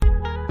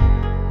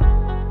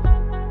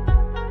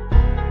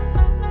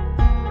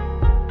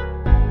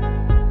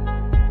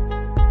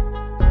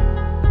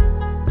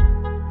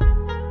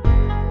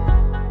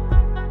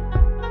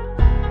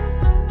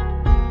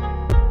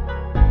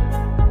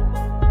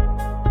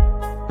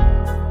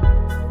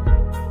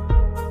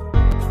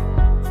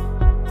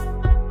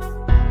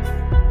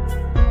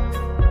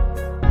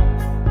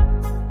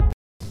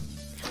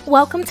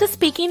Welcome to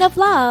Speaking of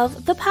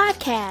Love, the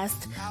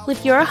podcast,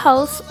 with your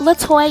host,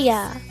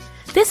 LaToya.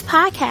 This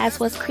podcast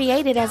was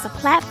created as a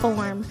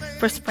platform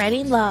for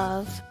spreading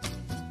love.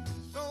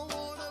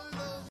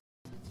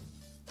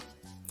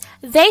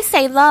 They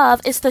say love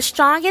is the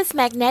strongest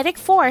magnetic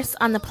force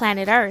on the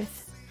planet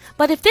Earth.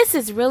 But if this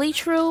is really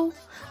true,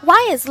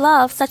 why is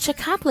love such a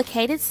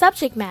complicated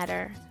subject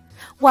matter?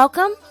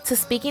 Welcome to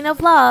Speaking of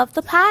Love,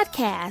 the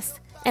podcast,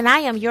 and I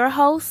am your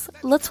host,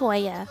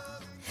 LaToya.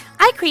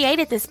 I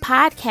created this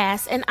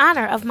podcast in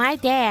honor of my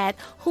dad,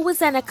 who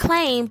was an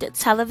acclaimed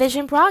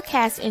television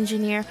broadcast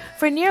engineer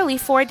for nearly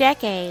 4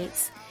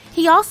 decades.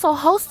 He also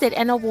hosted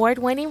an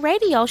award-winning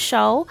radio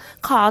show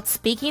called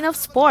Speaking of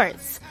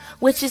Sports,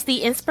 which is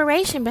the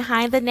inspiration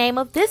behind the name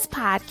of this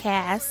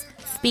podcast,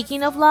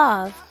 Speaking of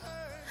Love.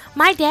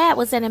 My dad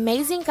was an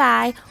amazing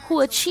guy who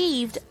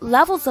achieved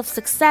levels of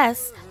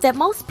success that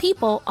most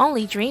people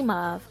only dream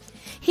of.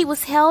 He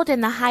was held in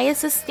the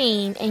highest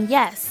esteem, and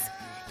yes,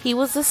 he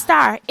was a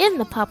star in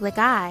the public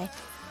eye.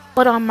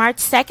 But on March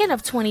 2nd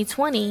of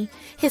 2020,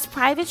 his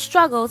private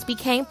struggles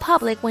became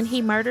public when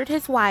he murdered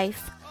his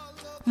wife,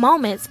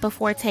 moments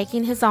before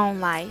taking his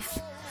own life.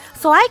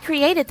 So I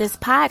created this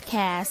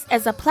podcast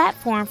as a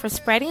platform for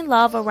spreading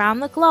love around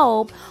the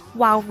globe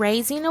while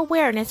raising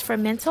awareness for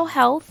mental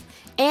health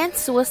and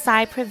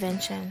suicide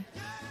prevention.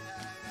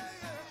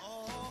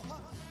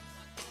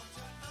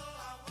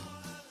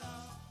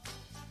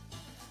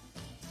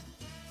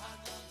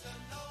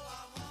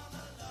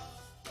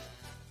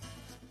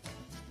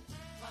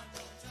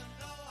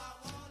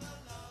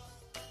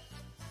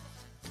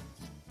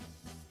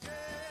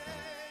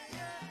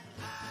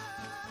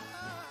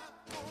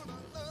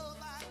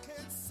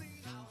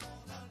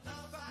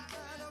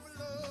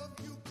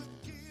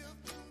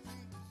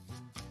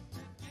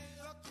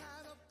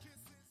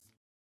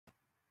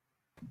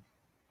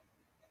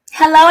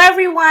 Hello,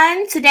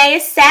 everyone. Today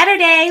is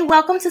Saturday.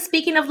 Welcome to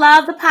Speaking of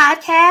Love, the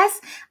podcast.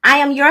 I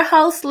am your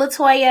host,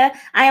 LaToya.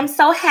 I am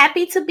so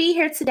happy to be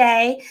here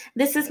today.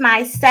 This is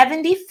my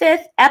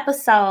 75th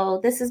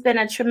episode. This has been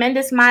a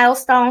tremendous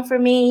milestone for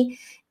me.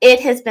 It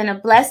has been a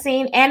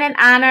blessing and an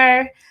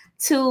honor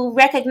to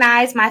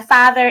recognize my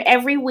father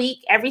every week.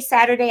 Every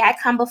Saturday, I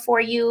come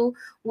before you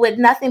with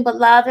nothing but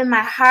love in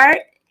my heart.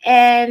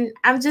 And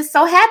I'm just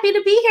so happy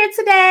to be here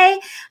today.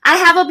 I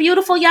have a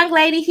beautiful young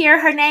lady here.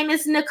 Her name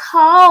is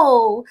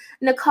Nicole.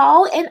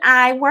 Nicole and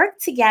I work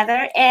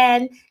together,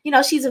 and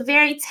she's a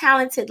very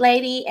talented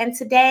lady. And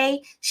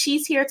today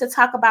she's here to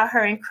talk about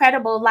her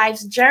incredible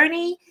life's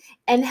journey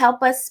and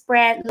help us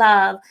spread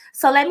love.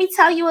 So let me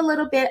tell you a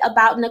little bit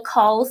about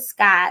Nicole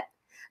Scott.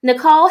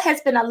 Nicole has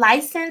been a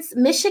licensed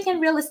Michigan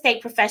real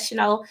estate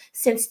professional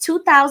since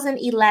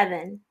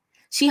 2011.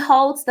 She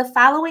holds the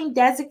following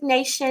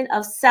designation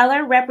of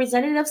Seller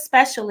Representative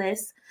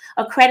Specialist,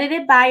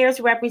 Accredited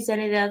Buyer's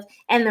Representative,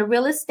 and the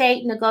Real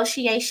Estate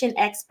Negotiation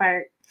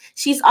Expert.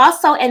 She's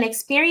also an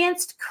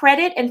experienced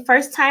credit and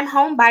first-time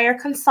home buyer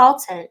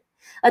consultant.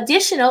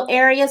 Additional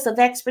areas of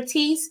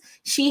expertise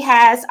she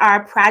has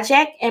are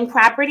project and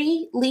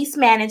property lease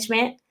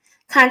management,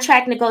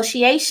 contract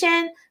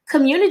negotiation,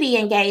 community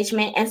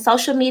engagement, and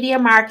social media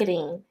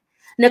marketing.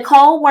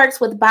 Nicole works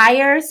with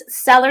buyers,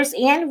 sellers,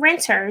 and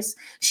renters.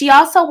 She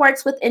also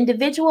works with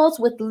individuals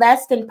with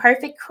less than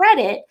perfect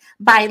credit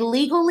by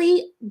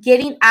legally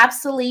getting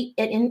obsolete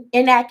and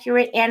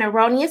inaccurate and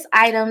erroneous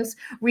items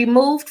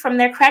removed from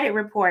their credit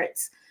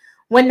reports.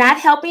 When not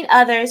helping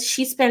others,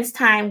 she spends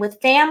time with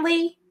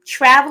family,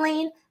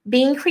 traveling,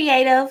 being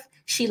creative.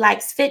 She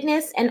likes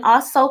fitness and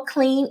also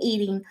clean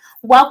eating.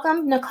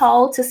 Welcome,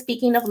 Nicole, to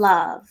Speaking of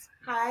Love.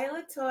 Hi,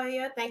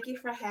 LaToya. Thank you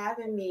for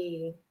having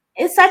me.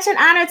 It's such an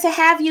honor to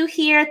have you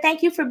here.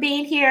 Thank you for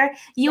being here.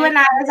 You and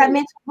I, as I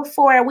mentioned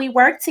before, we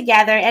worked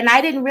together, and I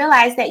didn't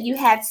realize that you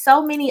had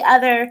so many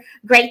other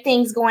great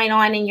things going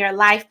on in your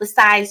life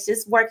besides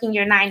just working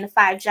your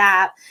 9-to-5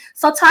 job.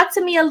 So talk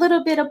to me a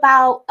little bit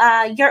about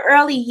your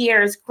early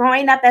years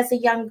growing up as a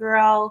young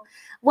girl.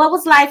 What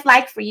was life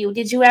like for you?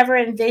 Did you ever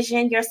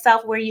envision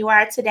yourself where you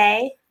are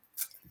today?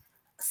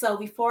 So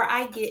before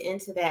I get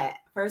into that,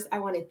 first, I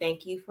want to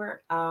thank you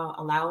for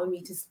allowing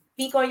me to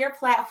speak on your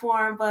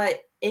platform,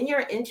 but in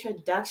your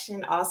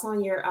introduction, also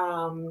in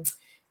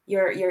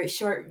your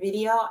short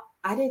video,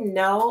 I didn't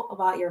know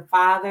about your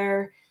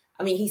father.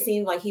 I mean, he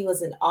seemed like he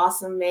was an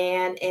awesome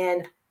man,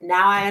 and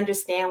now I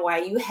understand why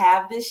you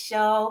have this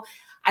show.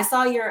 I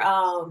saw your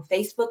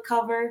Facebook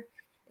cover,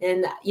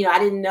 and I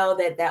didn't know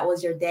that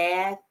was your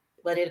dad,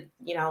 but it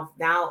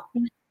now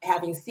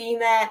having seen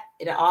that,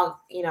 it all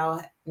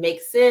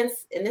makes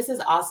sense, and this is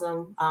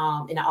awesome,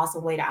 and an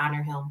awesome way to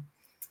honor him.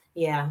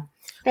 Yeah.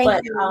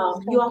 Thank you.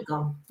 You're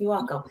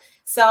welcome.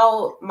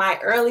 So my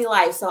early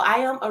life. So I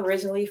am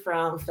originally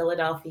from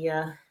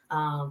Philadelphia,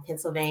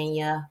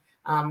 Pennsylvania.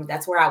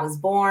 That's where I was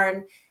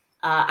born.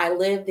 I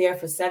lived there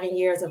for 7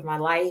 years of my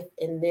life.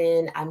 And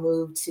then I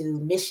moved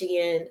to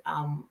Michigan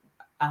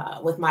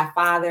with my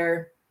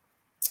father.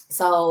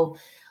 So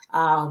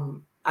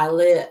I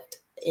lived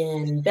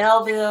in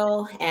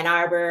Belleville, Ann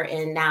Arbor,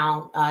 and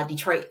now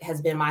Detroit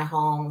has been my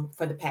home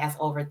for the past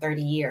over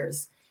 30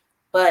 years.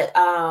 But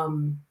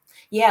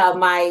yeah,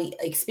 my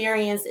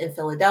experience in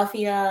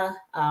Philadelphia,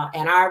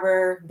 Ann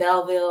Arbor,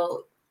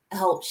 Belleville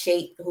helped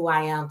shape who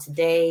I am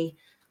today.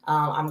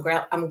 I'm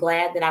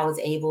glad that I was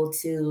able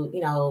to,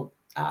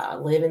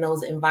 live in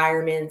those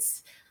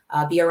environments,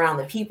 be around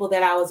the people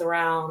that I was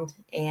around.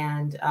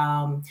 And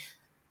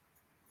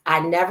I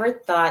never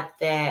thought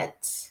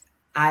that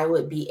I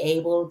would be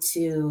able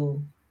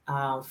to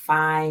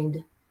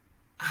find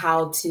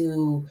how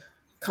to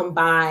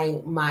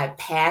combine my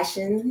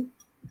passion.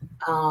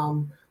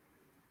 How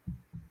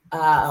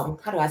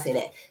do I say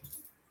that?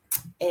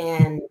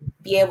 And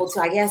be able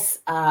to, I guess,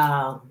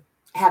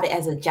 have it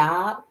as a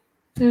job.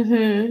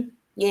 Mm-hmm.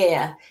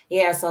 Yeah,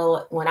 yeah.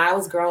 So when I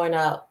was growing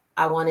up,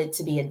 I wanted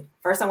to be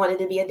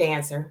a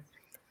dancer.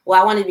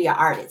 Well, I wanted to be an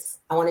artist.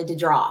 I wanted to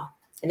draw,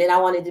 and then I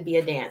wanted to be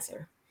a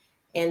dancer.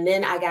 And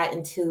then I got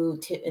into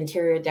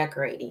interior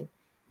decorating,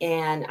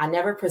 and I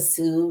never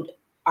pursued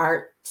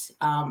art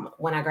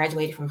when I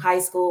graduated from high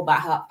school. But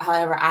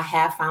however, I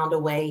have found a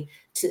way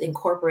to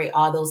incorporate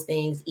all those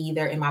things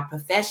either in my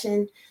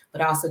profession,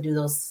 but I also do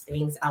those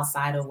things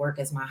outside of work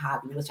as my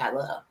hobby, which I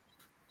love.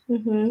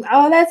 Mm-hmm.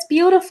 Oh, that's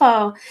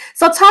beautiful.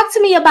 So talk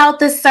to me about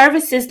the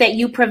services that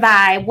you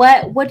provide.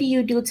 What do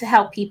you do to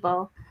help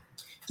people?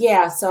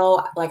 Yeah,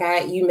 so like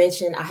you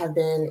mentioned, I have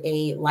been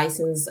a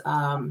licensed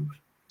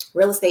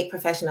real estate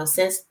professional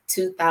since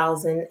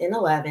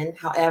 2011.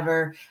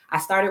 However, I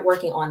started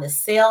working on the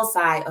sales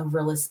side of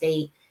real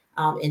estate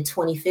in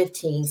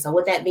 2015. So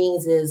what that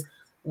means is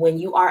when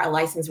you are a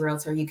licensed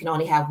realtor, you can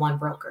only have one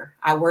broker.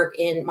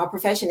 My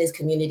profession is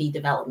community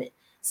development.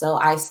 So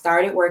I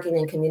started working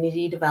in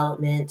community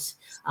development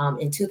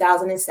in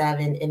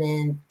 2007, and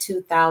in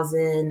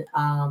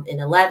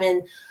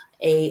 2011,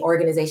 a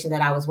organization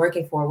that I was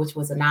working for, which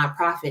was a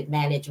nonprofit,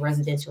 managed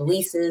residential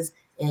leases,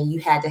 and you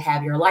had to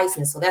have your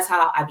license. So that's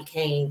how I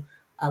became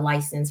a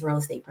licensed real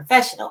estate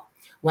professional.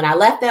 When I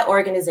left that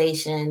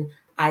organization,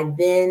 I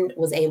then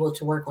was able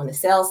to work on the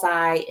sales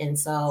side. And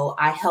so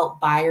I help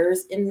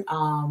buyers and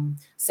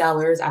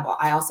sellers.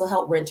 I also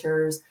help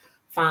renters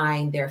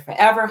find their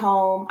forever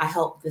home. I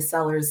help the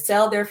sellers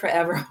sell their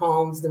forever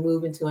homes to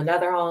move into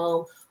another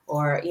home,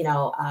 or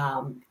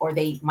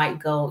they might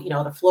go,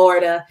 to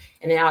Florida.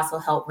 And then I also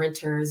help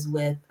renters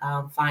with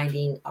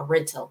finding a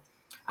rental.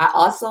 I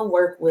also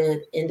work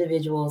with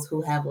individuals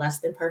who have less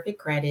than perfect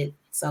credit.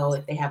 So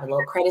if they have a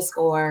low credit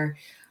score,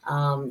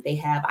 they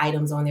have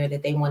items on there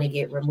that they want to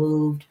get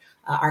removed.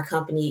 Our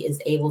company is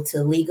able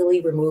to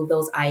legally remove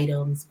those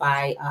items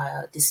by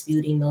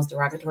disputing those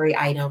derogatory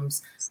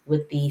items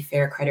with the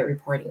Fair Credit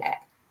Reporting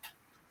Act.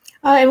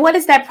 And what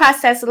is that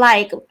process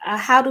like?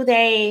 How does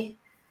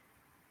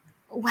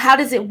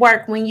it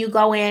work when you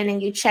go in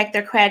and you check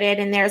their credit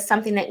and there's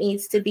something that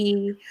needs to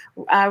be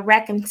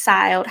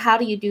reconciled? How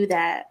do you do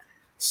that?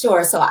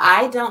 Sure. So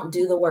I don't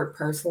do the work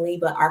personally,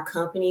 but our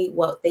company,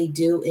 what they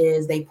do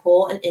is they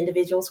pull an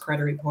individual's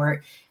credit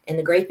report. And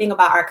the great thing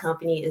about our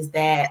company is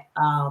that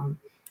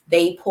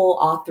they pull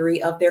all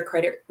three of their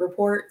credit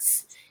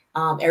reports.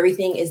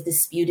 Everything is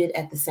disputed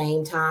at the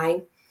same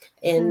time.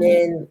 And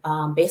then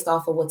based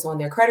off of what's on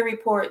their credit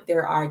report,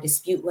 there are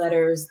dispute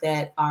letters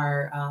that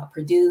are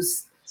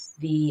produced.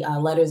 The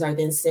letters are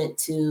then sent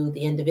to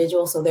the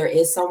individual. So there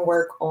is some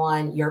work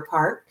on your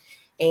part,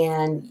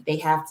 and they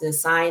have to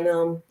sign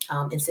them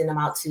and send them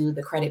out to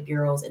the credit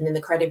bureaus. And then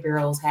the credit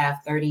bureaus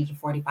have 30 to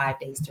 45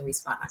 days to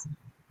respond.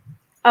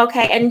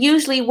 Okay. And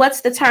usually what's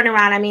the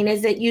turnaround? I mean,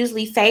 is it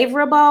usually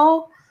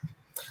favorable?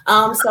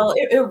 So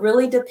it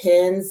really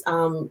depends.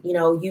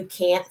 You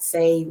can't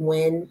say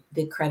when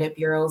the credit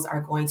bureaus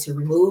are going to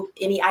remove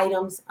any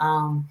items.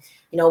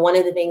 One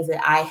of the things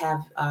that I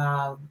have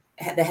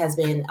that has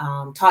been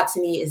taught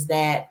to me is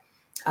that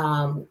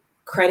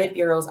credit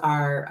bureaus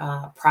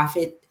are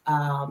profit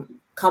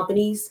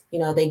companies.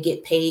 They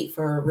get paid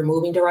for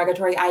removing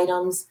derogatory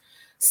items.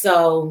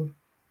 So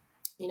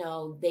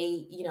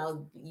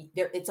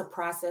it's a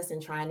process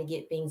in trying to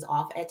get things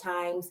off at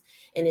times.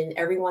 And in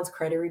everyone's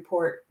credit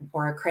report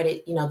or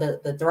credit,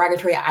 the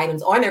derogatory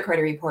items on their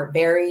credit report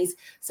varies.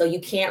 So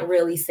you can't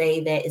really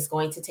say that it's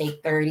going to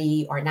take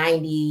 30 or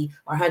 90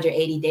 or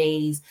 180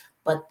 days.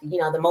 But,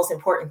 the most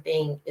important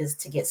thing is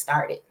to get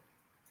started.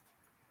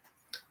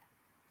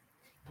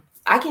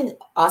 I can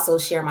also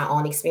share my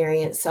own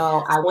experience.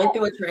 So I went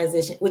through a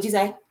transition. What'd you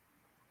say?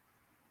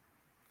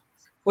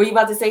 Were you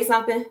about to say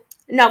something?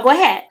 No, go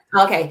ahead.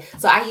 Okay,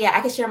 so I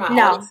can share my own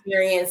No.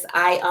 experience.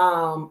 I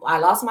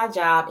lost my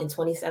job in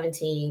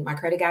 2017. My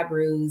credit got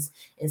bruised,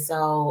 and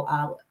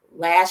so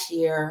last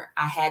year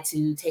I had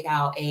to take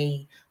out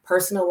a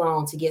personal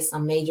loan to get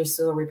some major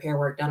sewer repair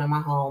work done on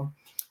my home.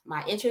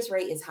 My interest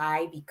rate is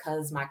high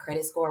because my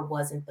credit score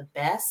wasn't the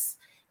best,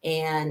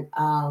 and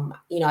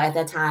at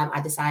that time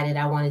I decided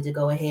I wanted to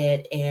go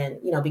ahead and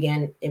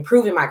begin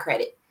improving my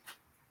credit.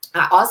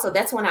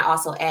 That's when I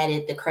also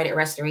added the credit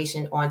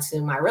restoration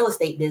onto my real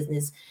estate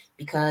business,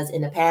 because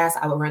in the past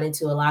I would run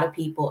into a lot of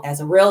people as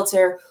a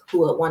realtor who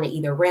would want to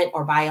either rent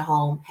or buy a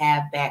home,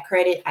 have bad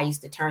credit. I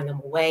used to turn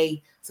them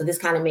away. So this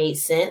kind of made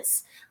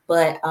sense.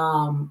 But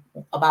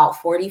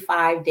about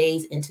 45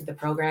 days into the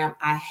program,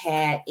 I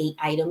had 8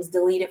 items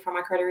deleted from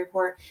my credit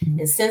report.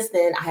 And since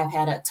then, I have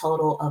had a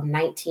total of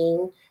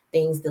 19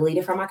 things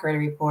deleted from my credit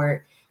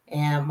report.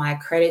 And my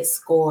credit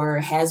score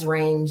has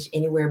ranged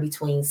anywhere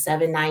between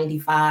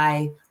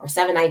 795 or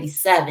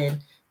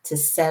 797 to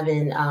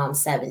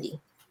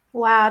 770.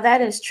 Wow,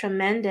 that is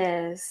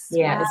tremendous.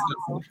 Yeah, Wow. it's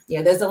awesome.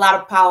 Yeah, there's a lot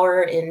of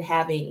power in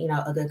having,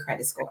 a good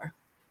credit score.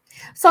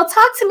 So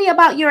talk to me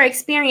about your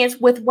experience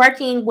with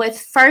working with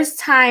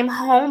first-time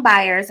home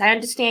buyers. I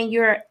understand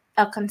you're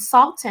a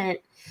consultant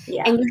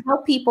Yeah. and you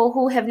help people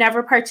who have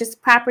never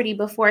purchased property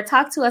before.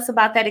 Talk to us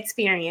about that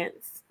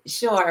experience.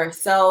 Sure.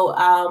 So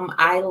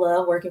I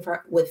love working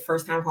with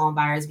first-time home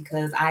buyers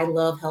because I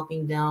love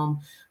helping them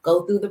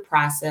go through the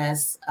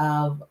process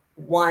of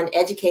one,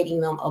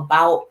 educating them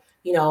about,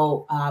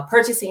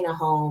 purchasing a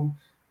home,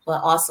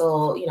 but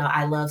also,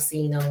 I love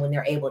seeing them when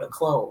they're able to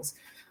close.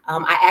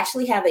 I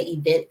actually have an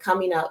event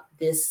coming up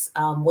this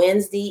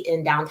Wednesday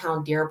in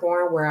downtown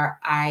Dearborn where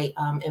I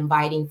am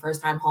inviting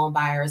first-time home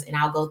buyers, and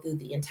I'll go through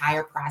the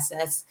entire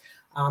process,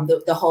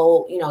 the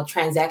whole,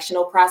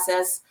 transactional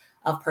process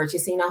of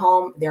purchasing a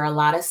home. There are a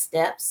lot of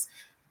steps,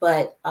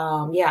 but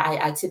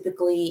I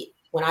typically,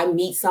 when I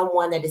meet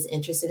someone that is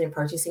interested in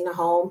purchasing a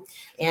home,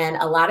 and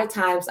a lot of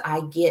times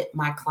I get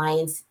my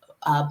clients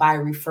by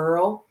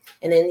referral,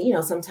 and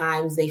then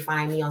sometimes they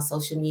find me on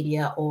social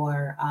media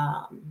or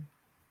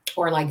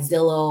like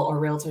Zillow or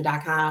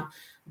Realtor.com.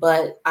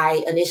 But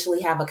I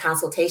initially have a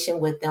consultation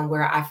with them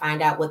where I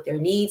find out what their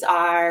needs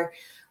are,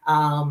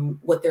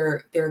 what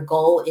their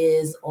goal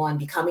is on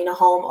becoming a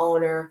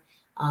homeowner.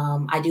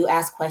 I do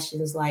ask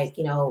questions like,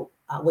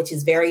 which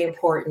is very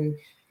important,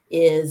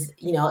 is,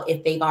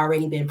 if they've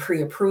already been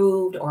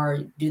pre-approved, or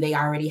do they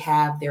already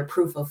have their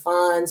proof of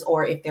funds,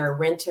 or if they're a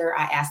renter,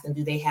 I ask them,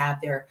 do they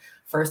have their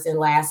first and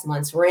last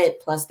month's rent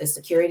plus the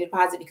security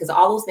deposit, because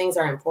all those things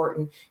are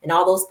important and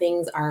all those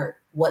things are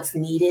what's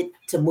needed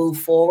to move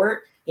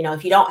forward.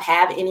 If you don't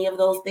have any of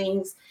those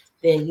things,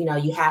 then,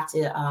 you have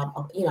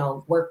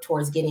to, work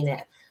towards getting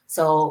that.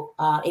 So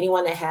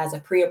anyone that has a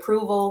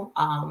pre-approval,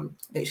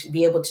 they should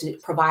be able to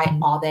provide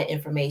all that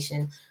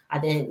information. I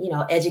then,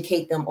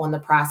 educate them on the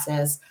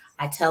process.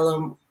 I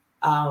tell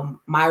them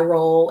my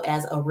role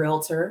as a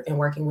realtor and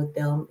working with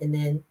them. And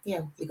then,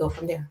 we go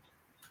from there.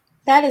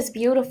 That is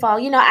beautiful.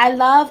 I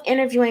love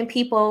interviewing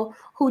people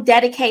who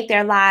dedicate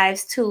their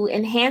lives to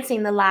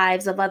enhancing the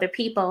lives of other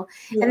people.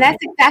 Yeah. And that's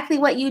exactly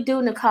what you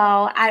do,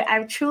 Nicole.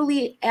 I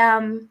truly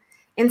am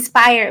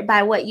inspired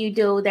by what you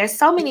do. There's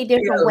so many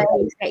different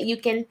ways that you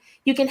can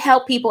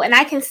help people. And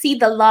I can see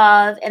the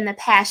love and the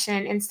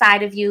passion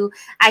inside of you.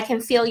 I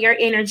can feel your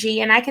energy,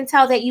 and I can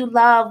tell that you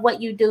love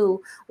what you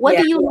do. What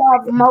do you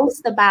love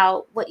most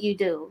about what you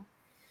do?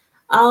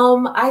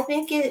 I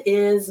think it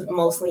is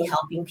mostly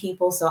helping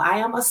people. So I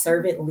am a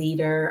servant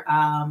leader.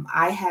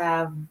 I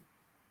have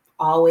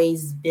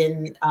always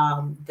been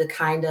the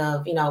kind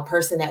of,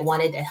 person that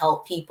wanted to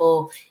help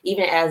people,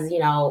 even as,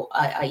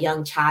 a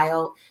young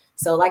child.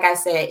 So like I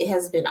said, it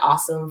has been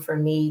awesome for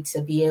me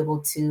to be able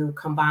to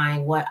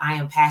combine what I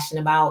am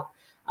passionate about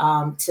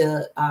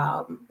to,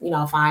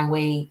 find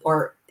way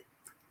or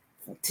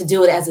to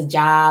do it as a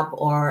job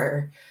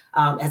or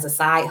as a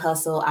side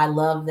hustle. I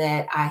love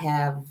that I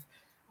have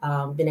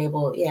been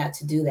able,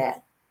 to do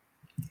that.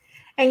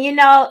 And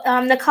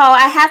Nicole,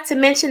 I have to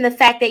mention the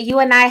fact that you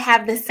and I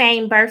have the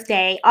same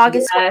birthday,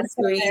 August Yes,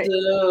 23rd. we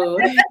do.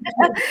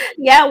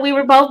 Yeah, we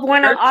were both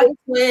born on August.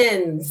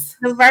 Twins.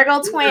 The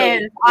Virgo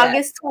twins, Yes.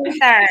 August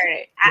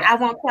 23rd. I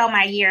won't tell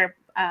my year.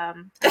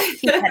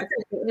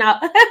 No,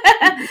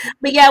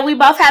 but yeah, we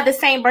both have the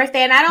same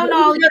birthday, and I don't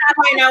know. I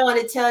might not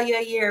want to tell you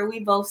a year. We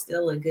both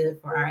still look good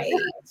for our age.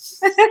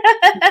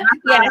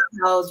 Yeah, I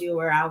told you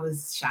where I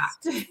was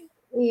shocked.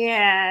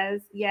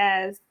 yes.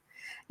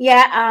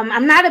 Yeah,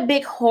 I'm not a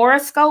big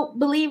horoscope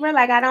believer.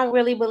 Like, I don't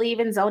really believe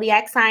in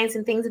zodiac signs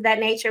and things of that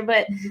nature,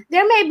 but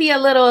there may be a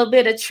little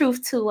bit of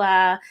truth to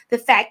the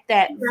fact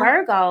that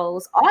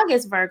Virgos,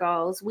 August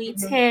Virgos, we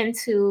tend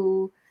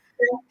to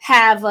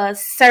have a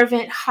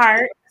servant's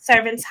heart,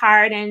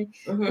 and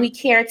we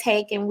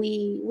caretake, and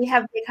we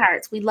have big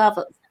hearts. We love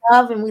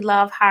and we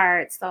love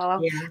hard.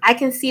 So I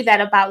can see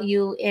that about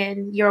you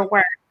in your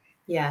work.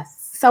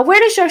 Yes. So where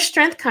does your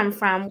strength come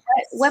from?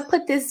 What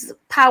put this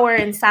power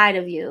inside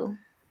of you?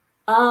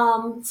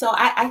 So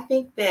I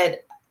think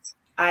that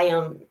I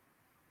am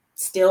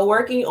still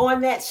working on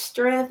that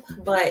strength,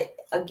 but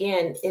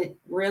again, it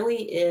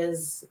really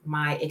is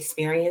my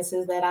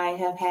experiences that I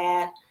have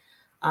had.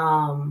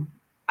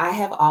 I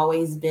have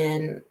always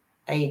been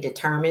a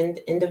determined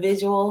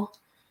individual.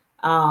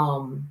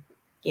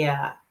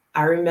 Yeah,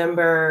 I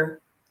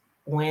remember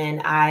when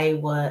I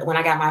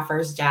got my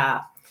first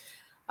job.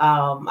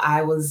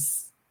 I was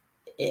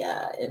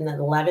in the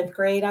 11th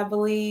grade, I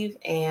believe,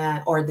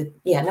 I was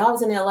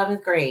in the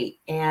 11th grade,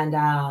 and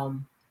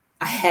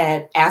I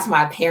had asked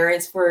my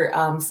parents for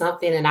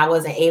something, and I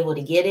wasn't able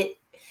to get it,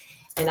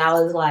 and I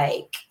was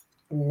like,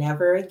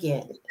 never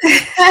again.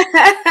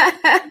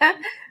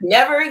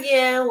 Never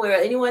again will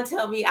anyone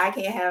tell me I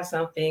can't have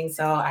something.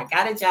 So I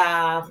got a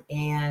job,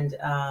 and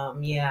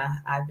yeah,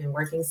 I've been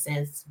working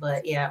since.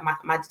 But yeah,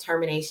 my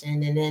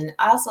determination, and then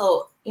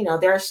also,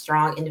 there are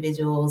strong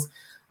individuals,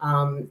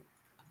 um,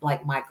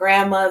 like my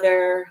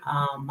grandmother,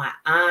 my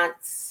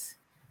aunts,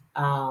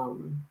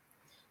 um,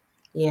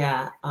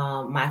 yeah,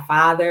 my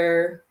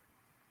father.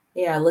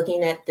 Yeah,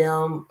 looking at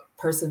them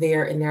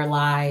persevere in their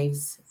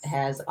lives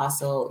has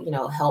also,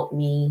 helped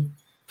me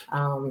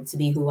to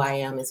be who I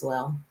am as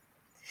well.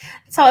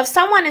 So if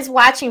someone is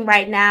watching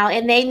right now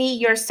and they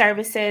need your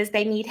services,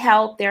 they need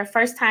help, they're a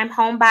first-time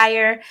home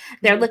buyer,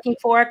 they're Mhm. looking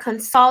for a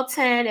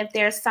consultant, if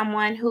there's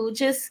someone who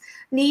just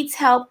needs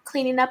help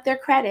cleaning up their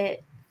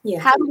credit, Yeah.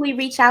 how do we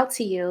reach out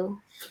to you?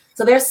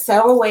 So there's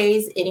several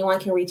ways anyone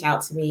can reach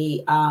out to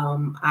me.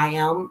 I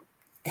am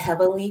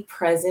heavily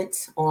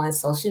present on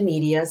social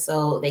media,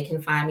 so they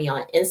can find me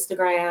on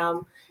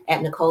Instagram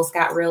at Nicole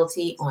Scott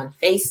Realty, on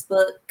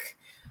Facebook,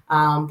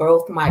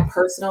 both my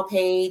personal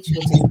page,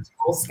 which is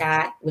Nicole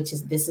Scott, which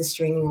is this is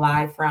streaming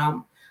live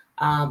from.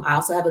 I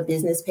also have a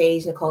business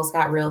page, Nicole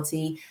Scott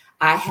Realty.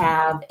 I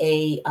have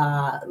a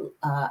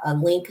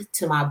link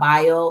to my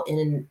bio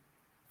in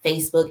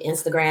Facebook,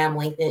 Instagram,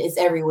 LinkedIn. It's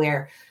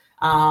everywhere.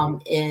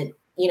 And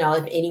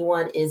if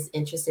anyone is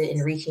interested in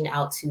reaching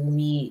out to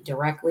me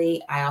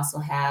directly, I also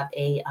have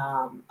a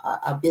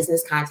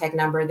business contact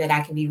number that I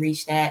can be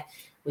reached at,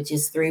 which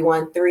is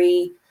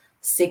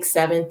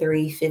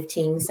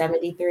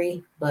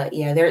 313-673-1573. But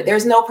yeah,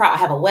 there's no problem.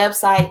 I have a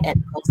website at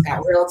Nicole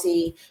Scott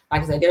Realty.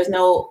 Like I said, there's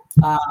no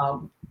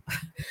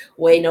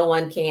way no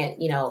one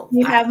can't, You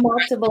have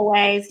multiple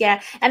ways,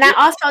 yeah. And I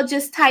also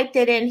just typed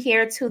it in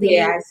here to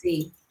yeah, the I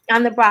see.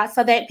 on the broad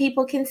so that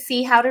people can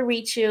see how to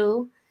reach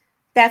you.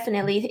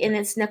 Definitely. And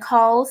it's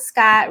Nicole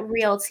Scott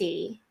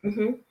Realty.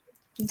 Mm-hmm.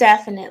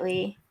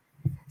 Definitely.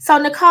 So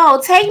Nicole,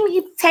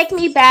 take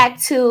me back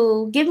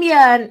to give me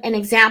an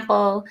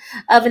example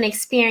of an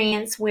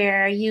experience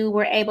where you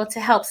were able to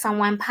help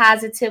someone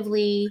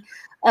positively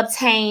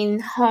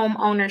obtain home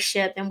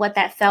ownership and what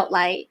that felt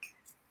like.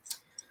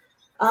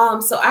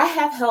 So I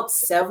have helped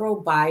several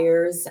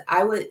buyers.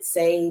 I would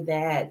say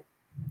that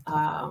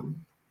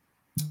um,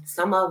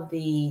 some of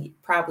the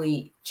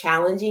probably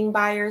challenging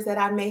buyers that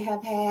I may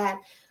have had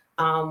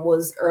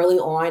was early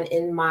on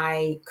in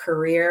my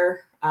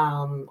career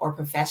or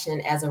profession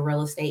as a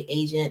real estate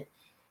agent.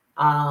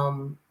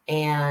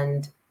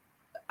 And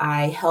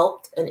I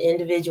helped an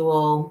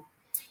individual,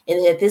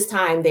 and at this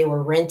time they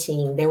were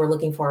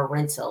looking for a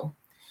rental.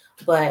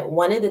 But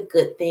one of the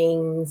good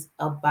things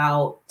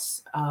about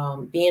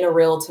being a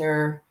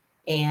realtor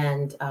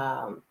and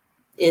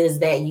is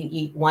that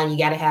you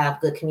got to have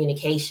good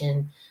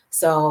communication.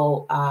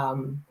 So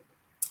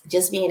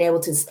just being able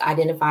to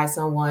identify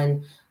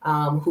someone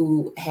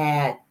who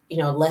had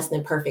less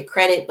than perfect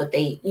credit, but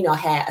they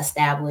had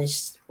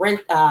established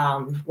rent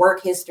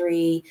work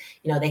history.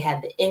 They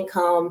had the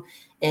income,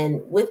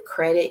 and with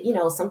credit,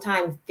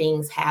 sometimes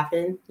things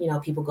happen.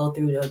 People go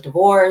through a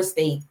divorce,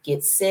 they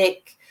get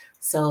sick,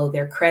 so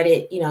their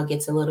credit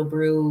gets a little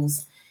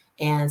bruised.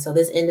 And so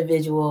this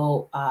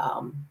individual, I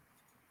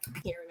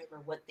can't remember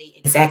what they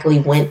exactly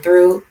went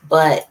through,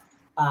 but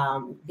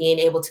being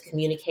able to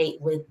communicate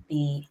with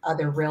the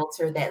other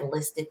realtor that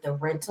listed the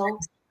rental,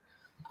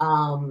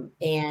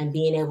 and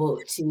being able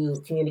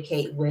to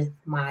communicate with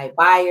my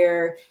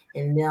buyer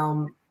and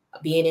them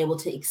being able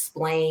to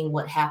explain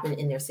what happened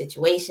in their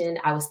situation,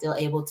 I was still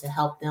able to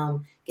help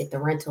them get the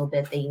rental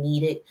that they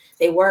needed.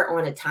 They were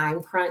on a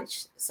time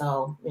crunch,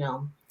 so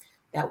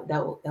that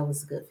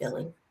was a good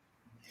feeling.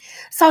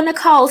 So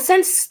Nicole,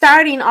 since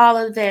starting all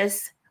of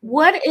this,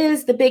 what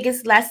is the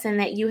biggest lesson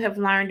that you have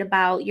learned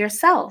about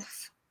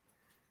yourself?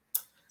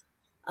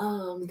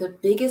 The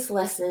biggest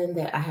lesson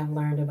that I have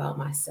learned about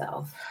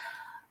myself,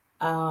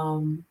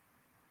 um,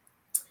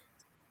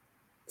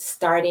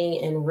 starting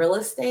in real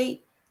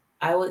estate,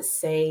 I would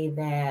say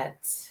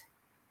that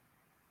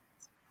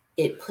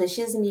it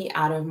pushes me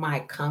out of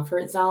my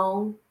comfort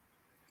zone.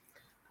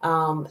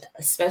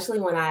 Especially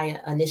when I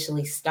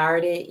initially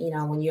started,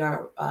 when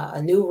you're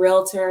a new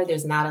realtor,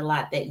 there's not a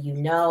lot that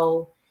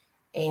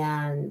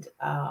and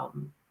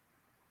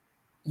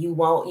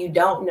you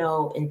don't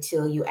know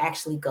until you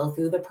actually go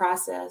through the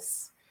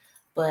process.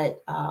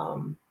 But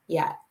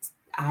yeah,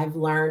 I've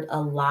learned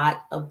a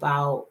lot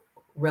about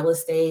real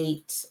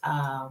estate,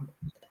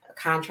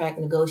 contract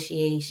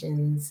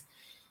negotiations,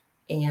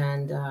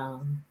 and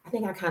I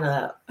think I kind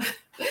of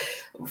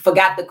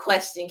forgot the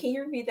question. Can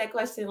you repeat that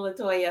question,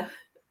 Latoya?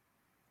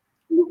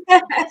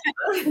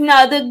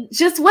 No, the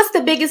just what's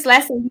the biggest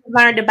lesson you've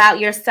learned about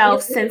yourself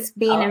All since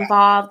being right.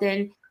 involved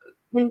in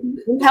The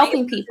biggest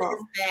helping lesson people?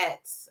 is that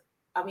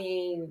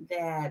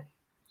that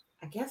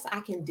I guess I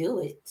can do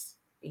it.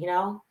 You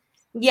know,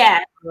 Yeah.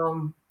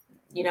 um,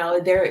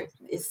 there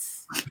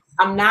is.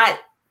 I'm not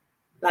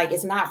like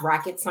it's not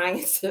rocket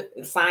science.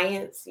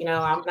 Science.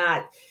 I'm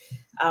not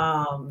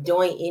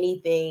doing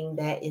anything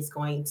that is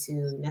going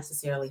to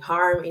necessarily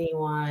harm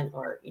anyone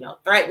or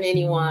threaten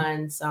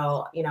anyone.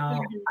 So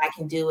I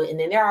can do it, and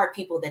then there are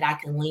people that I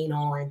can lean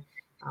on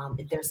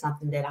if there's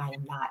something that I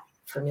am not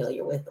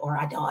familiar with or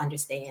I don't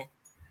understand.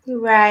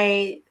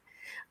 Right.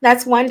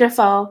 That's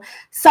wonderful.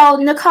 So,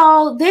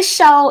 Nicole, this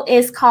show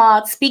is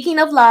called Speaking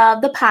of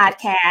Love, the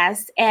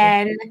podcast.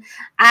 And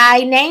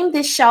I named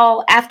this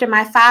show after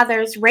my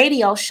father's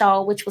radio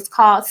show, which was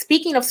called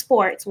Speaking of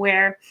Sports,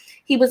 where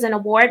he was an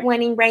award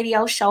winning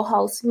radio show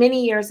host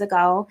many years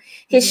ago.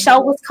 His Mm-hmm.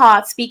 show was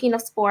called Speaking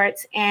of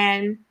Sports.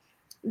 And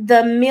the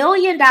 $1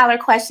 million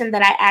question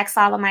that I asked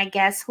all of my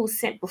guests who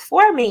sent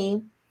before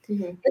me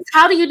Mm-hmm. is,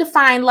 how do you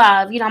define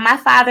love? You know, my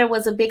father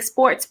was a big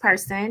sports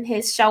person.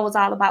 His show was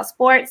all about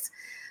sports.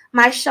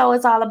 My show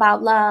is all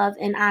about love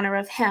in honor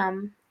of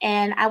him.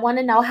 And I want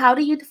to know, how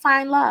do you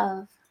define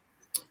love?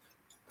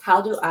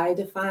 How do I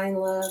define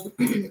love?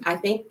 I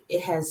think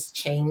it has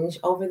changed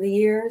over the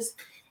years.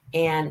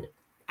 And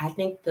I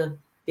think the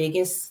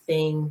biggest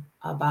thing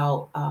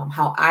about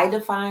how I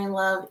define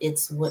love,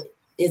 it's what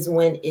is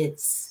when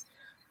it's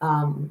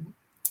um,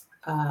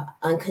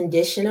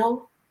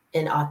 unconditional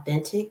and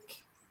authentic.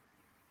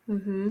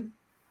 Mm-hmm.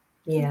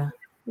 Yeah.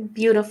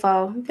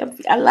 Beautiful.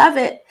 I love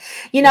it.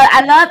 You know,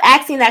 I love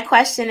asking that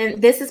question.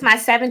 And this is my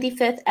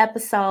 75th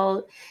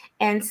episode.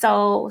 And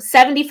so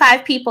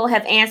 75 people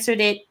have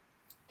answered it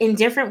in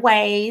different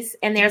ways,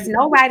 and there's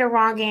no right or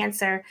wrong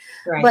answer.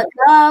 Right. But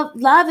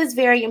love is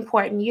very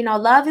important. You know,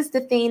 love is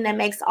the thing that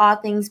makes all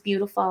things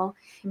beautiful.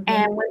 Mm-hmm.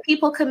 And when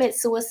people commit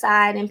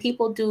suicide and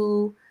people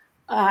do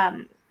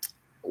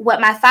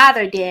what my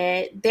father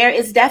did, there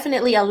is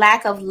definitely a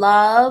lack of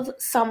love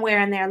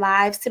somewhere in their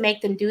lives to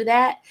make them do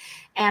that.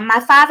 And my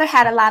father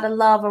had a lot of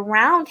love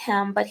around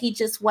him, but he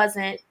just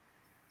wasn't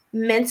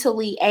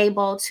mentally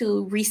able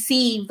to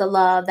receive the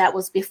love that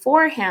was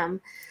before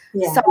him.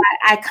 Yeah. So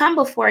I come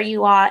before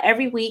you all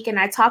every week and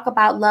I talk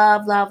about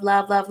love, love,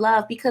 love, love,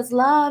 love, because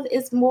love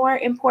is more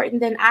important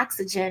than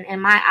oxygen in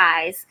my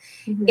eyes.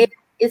 Mm-hmm.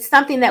 It's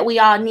something that we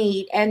all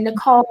need. And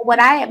Nicole, what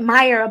I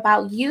admire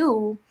about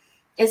you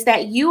is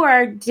that you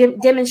are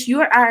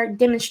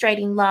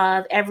demonstrating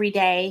love every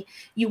day.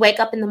 You wake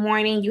up in the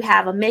morning, you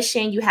have a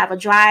mission, you have a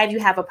drive, you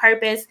have a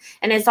purpose,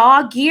 and it's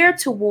all geared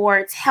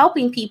towards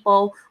helping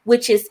people,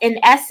 which is in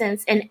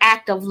essence an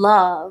act of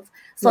love.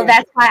 So Yeah.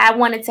 that's why I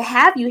wanted to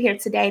have you here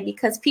today,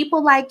 because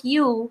people like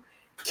you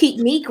keep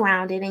me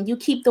grounded and you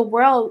keep the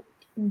world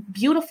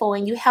beautiful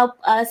and you help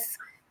us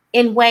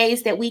in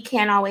ways that we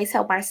can't always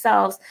help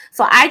ourselves.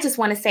 So I just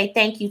want to say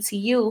thank you to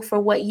you for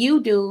what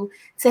you do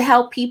to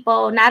help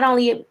people, not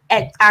only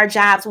at our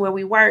jobs where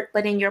we work,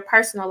 but in your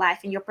personal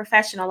life, in your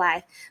professional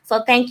life.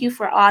 So thank you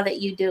for all that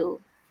you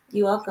do.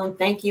 You're welcome.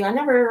 Thank you. I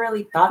never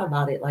really thought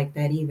about it like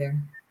that either.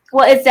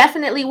 Well, it's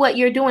definitely what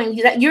you're doing.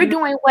 You're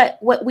doing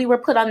what we were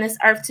put on this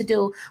earth to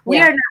do. We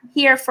Yeah. are not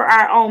here for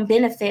our own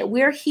benefit.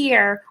 We're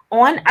here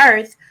on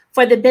earth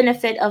for the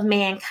benefit of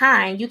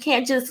mankind. You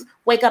can't just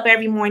wake up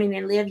every morning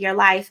and live your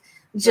life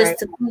Right. just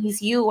to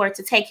please you or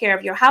to take care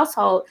of your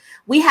household.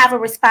 We have a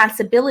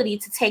responsibility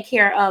to take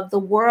care of the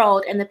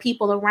world and the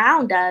people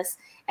around us.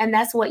 And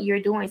that's what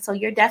you're doing. So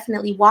you're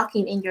definitely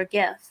walking in your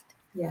gift.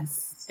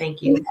 Yes.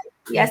 Thank you.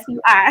 Yes,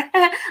 you are.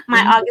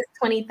 My Mhm. August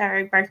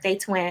 23rd birthday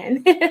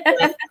twin.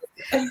 Yes.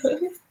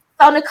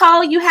 So,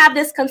 Nicole, you have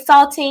this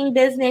consulting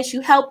business.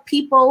 You help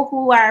people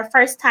who are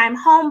first-time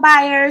home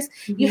buyers.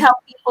 You Mhm. help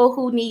people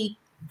who need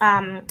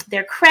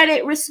their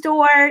credit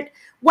restored.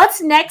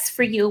 What's next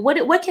for you?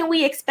 What can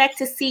we expect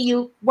to see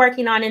you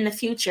working on in the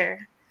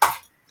future?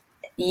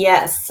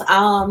 Yes.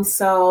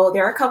 So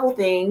there are a couple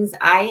things.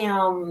 I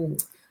am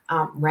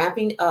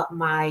ramping up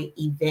my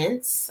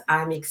events.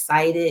 I'm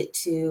excited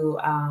to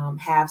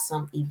have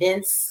some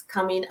events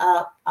coming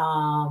up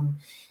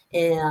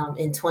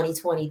in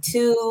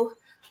 2022.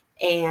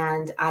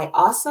 And I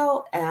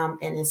also am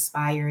an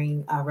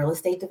inspiring real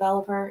estate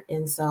developer.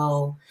 And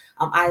so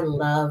I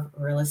love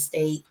real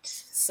estate.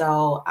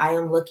 So I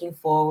am looking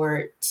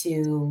forward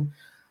to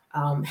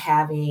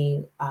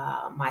having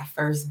my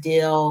first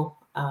deal.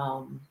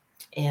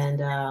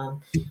 And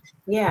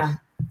yeah,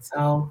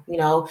 so,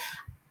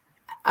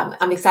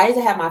 I'm excited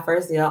to have my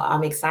first deal.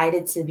 I'm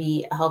excited to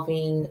be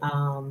helping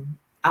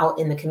out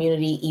in the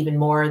community even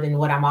more than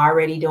what I'm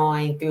already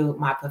doing through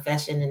my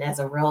profession and as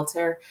a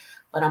realtor.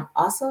 But I'm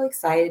also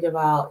excited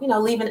about,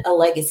 leaving a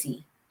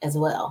legacy as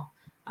well.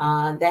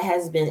 That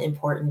has been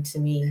important to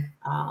me,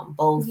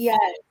 both Yeah.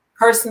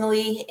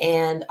 personally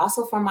and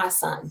also for my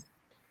son.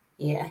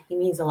 Yeah, he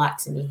means a lot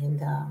to me.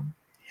 And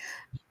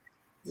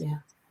yeah.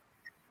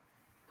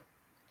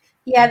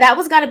 Yeah, that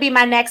was going to be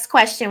my next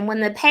question. When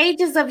the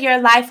pages of your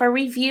life are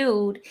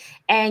reviewed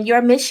and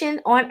your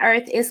mission on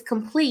earth is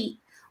complete,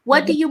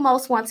 what do Mhm. you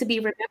most want to be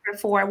remembered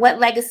for? What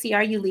legacy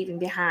are you leaving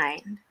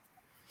behind?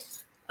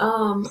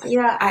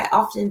 Yeah, I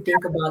often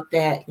think about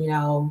that,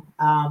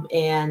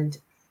 and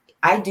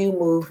I do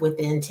move with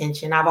the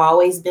intention. I've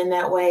always been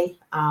that way.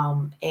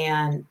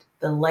 And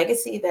the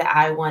legacy that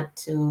I want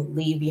to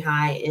leave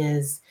behind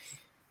is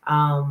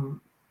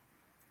um,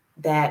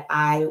 that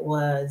I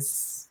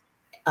was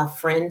a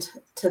friend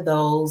to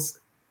those,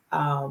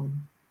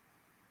 um,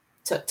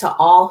 to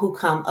all who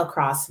come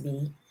across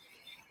me,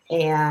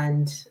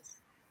 and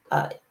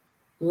uh,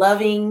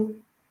 loving,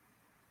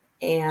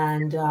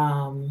 and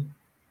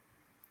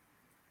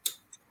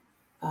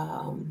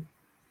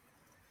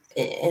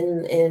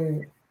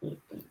and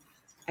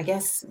I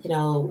guess,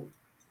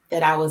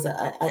 that I was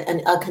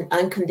an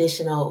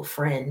unconditional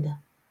friend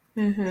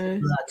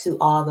Mm-hmm. to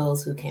all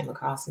those who came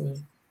across me.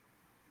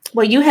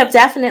 Well, you have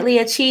definitely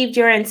achieved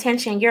your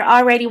intention. You're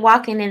already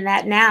walking in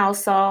that now.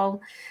 So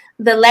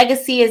the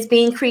legacy is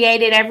being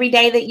created every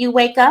day that you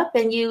wake up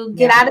and you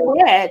get Yeah, out of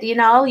bed.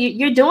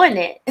 You're doing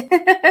it.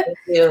 thank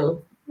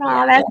you.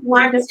 Yeah, Oh, that's you are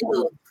wonderful. too.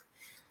 Well,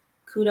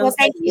 Kudos to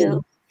thank you.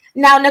 you.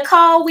 Now,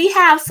 Nicole, we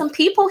have some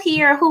people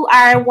here who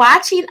are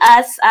watching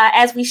us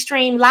as we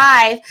stream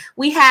live.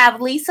 We have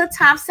Lisa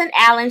Thompson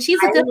Allen.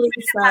 She's a Hi, good Lisa.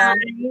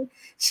 friend of mine.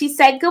 She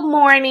said, "Good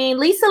morning."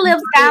 Lisa Good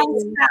lives down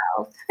morning.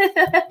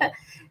 south.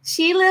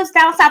 She lives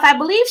down south. I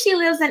believe she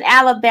lives in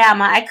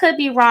Alabama. I could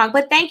be wrong,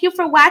 but thank you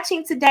for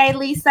watching today,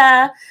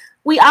 Lisa.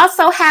 We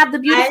also have the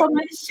Hi, beautiful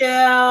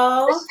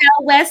Michelle.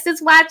 Michelle West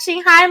is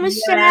watching. Hi, Yeah.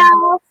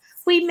 Michelle.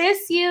 We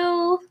miss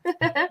you.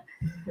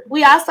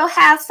 We also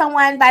have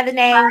someone by the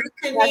name of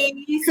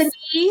Kenise.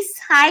 Kenise.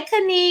 Hi,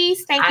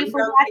 Kenise. Thank I you for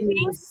know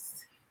watching. Kenise.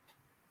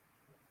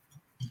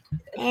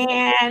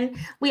 And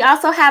we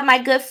also have my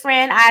good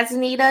friend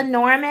Asnita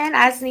Norman.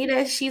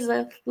 Asnita, she's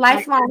a Hi,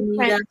 lifelong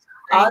friend Anita.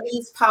 of All mine.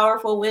 these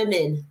powerful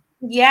women.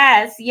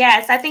 Yes,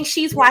 yes. I think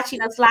she's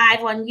watching us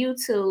live on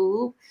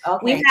YouTube.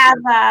 We Okay.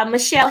 have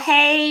Michelle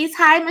Hayes.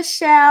 Hi,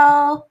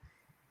 Michelle.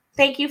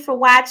 Thank you for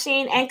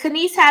watching. And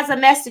Kenise has a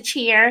message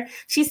here.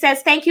 She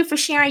says, "Thank you for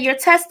sharing your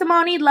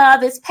testimony.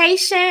 Love is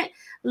patient,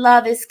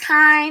 love is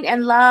kind,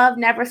 and love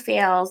never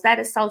fails." That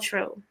is so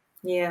true.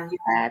 Yeah.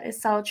 That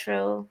is so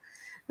true.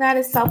 That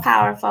is so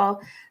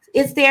powerful.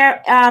 Is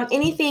there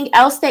anything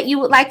else that you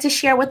would like to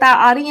share with our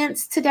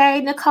audience today,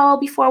 Nicole,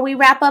 before we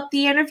wrap up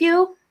the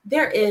interview?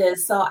 There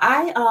is. So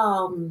I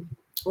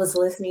was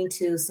listening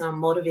to some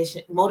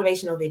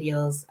motivational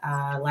videos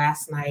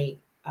last night,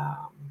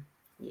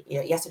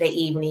 yesterday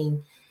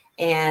evening,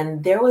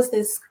 and there was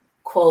this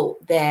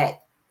quote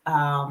that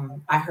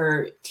I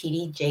heard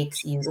TD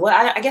Jakes use.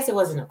 Well, I guess it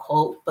wasn't a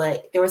quote,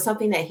 but there was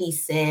something that he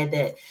said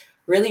that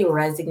really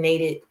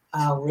resonated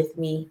with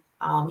me.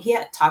 He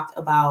had talked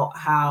about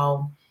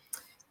how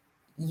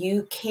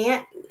you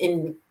can't,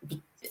 and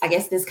I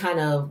guess this kind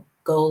of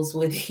goes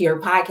with your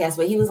podcast,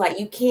 but he was like,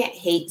 you can't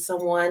hate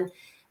someone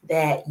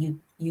that you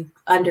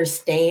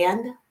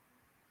understand.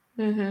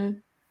 Mm-hmm.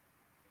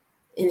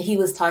 And he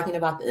was talking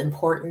about the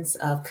importance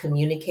of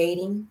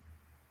communicating.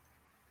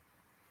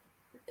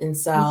 And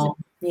so,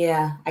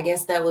 yeah, I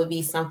guess that would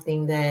be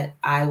something that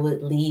I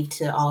would leave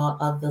to all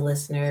of the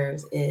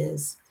listeners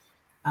is,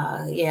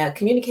 yeah,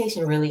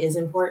 communication really is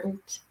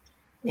important.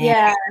 And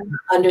Yeah.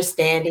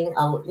 understanding,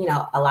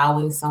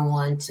 allowing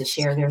someone to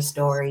share their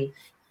story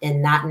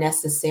and not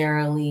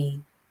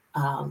necessarily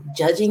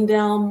judging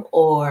them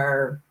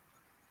or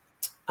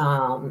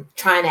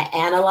trying to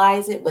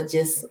analyze it, but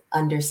just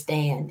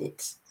understand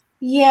it.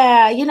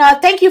 Yeah.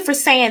 Thank you for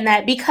saying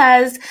that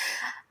because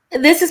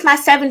this is my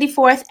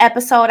 74th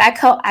episode.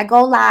 I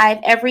go live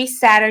every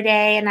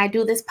Saturday and I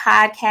do this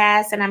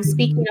podcast and I'm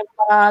speaking Mhm. of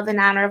love in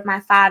honor of my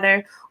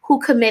father who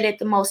committed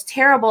the most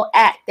terrible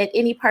act that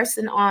any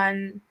person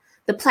on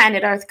the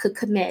planet Earth could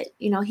commit.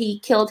 He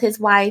killed his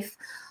wife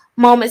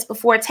moments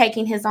before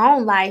taking his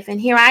own life.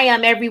 And here I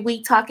am every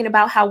week talking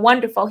about how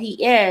wonderful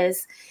he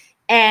is.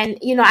 And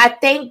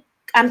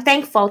I'm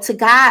thankful to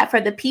God for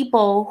the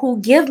people who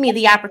give me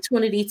the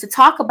opportunity to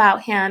talk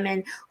about him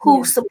and Yeah,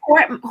 who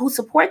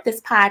support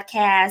this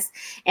podcast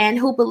and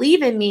who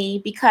believe in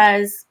me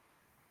because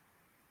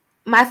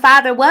my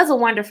father was a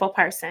wonderful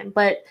person,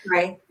 but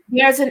right.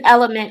 there's an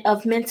element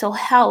of mental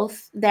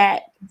health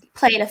that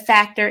played a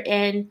factor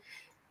in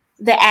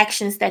the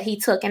actions that he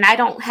took. And I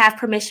don't have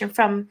permission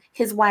from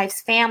his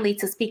wife's family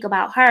to speak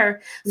about her.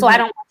 So I Mhm.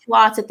 don't want you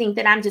all to think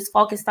that I'm just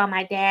focused on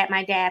my dad,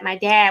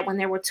 when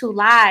there were two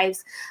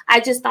lives. I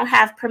just don't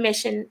have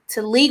permission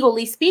to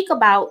legally speak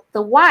about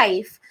the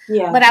wife.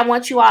 Yeah, But I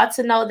want you all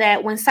to know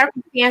that when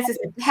circumstances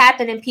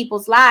happen in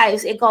people's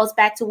lives, it goes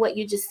back to what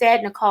you just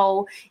said,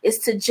 Nicole, is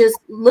to just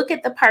look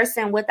at the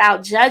person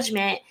without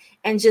judgment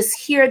and just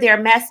hear their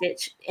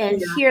message and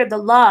yeah. hear the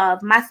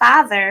love. My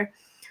father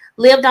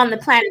lived on the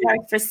planet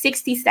Earth for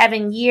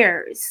 67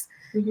 years.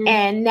 Hmm.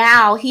 And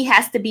now he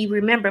has to be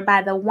remembered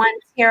by the one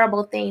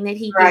terrible thing that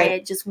he Right.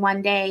 did just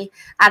one day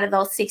out of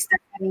those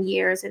 67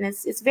 years. And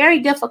it's very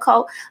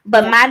difficult,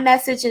 but Yeah, my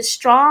message is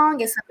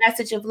strong. It's a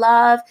message of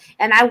love.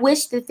 And I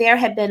wish that there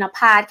had been a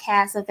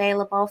podcast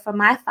available for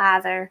my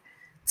father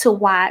to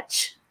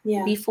watch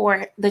yeah,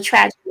 before the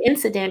tragic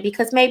incident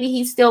because maybe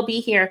he'd still be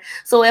here.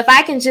 So if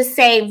I can just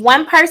save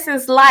one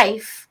person's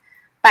life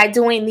by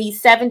doing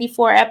these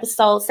 74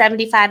 episodes,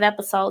 75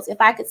 episodes, if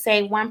I could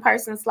save one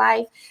person's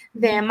life,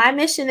 then my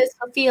mission is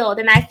fulfilled.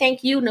 And I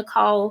thank you,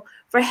 Nicole,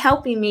 for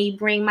helping me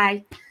bring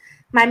my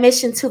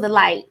mission to the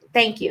light.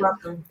 Thank you.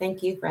 welcome.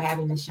 Thank you for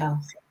having the show. I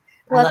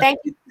Well, love thank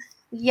you.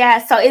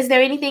 Yeah. So is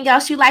there anything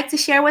else you'd like to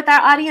share with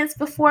our audience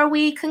before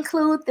we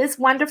conclude this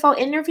wonderful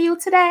interview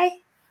today?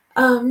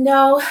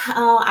 No,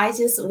 I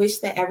just wish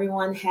that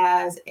everyone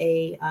has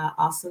a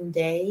awesome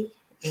day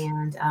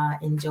and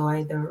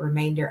enjoy the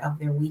remainder of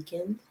their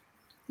weekend.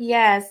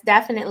 Yes,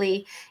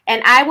 definitely.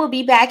 And I will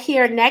be back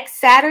here next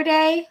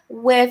Saturday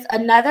with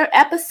another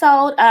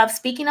episode of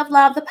Speaking of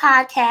Love, the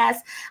podcast.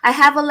 I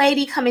have a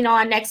lady coming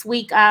on next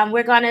week.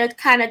 We're going to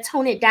kind of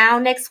tone it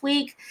down next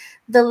week.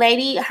 The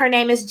lady, her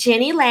name is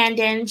Jenny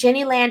Landon.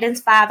 Jenny Landon's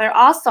father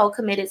also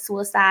committed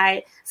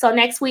suicide. So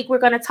next week, we're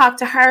going to talk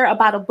to her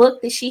about a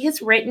book that she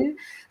has written.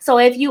 So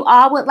if you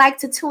all would like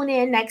to tune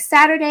in next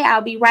Saturday,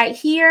 I'll be right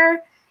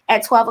here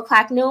at 12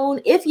 o'clock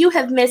noon. If you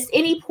have missed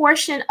any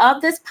portion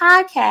of this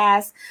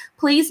podcast,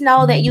 please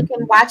know that you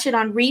can watch it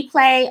on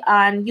replay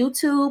on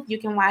YouTube. You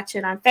can watch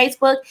it on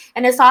Facebook,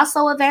 and it's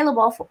also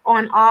available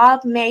on all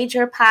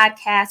major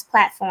podcast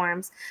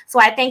platforms. So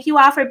I thank you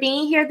all for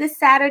being here this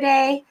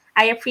Saturday.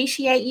 I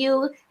appreciate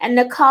you. And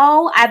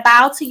Nicole, I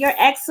bow to your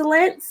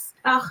excellence.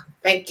 Oh,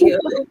 thank you.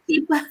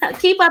 Keep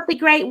up the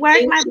great work,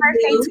 Thank my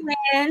birthday you.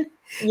 twin.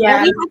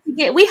 Yes.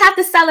 And we have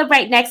to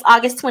celebrate next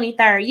August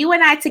 23rd. You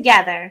and I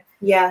together.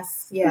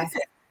 Yes.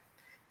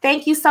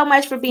 Thank you so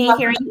much for being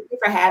here. Thank you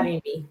for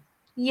having me.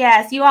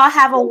 Yes, you all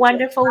have a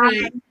wonderful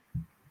week.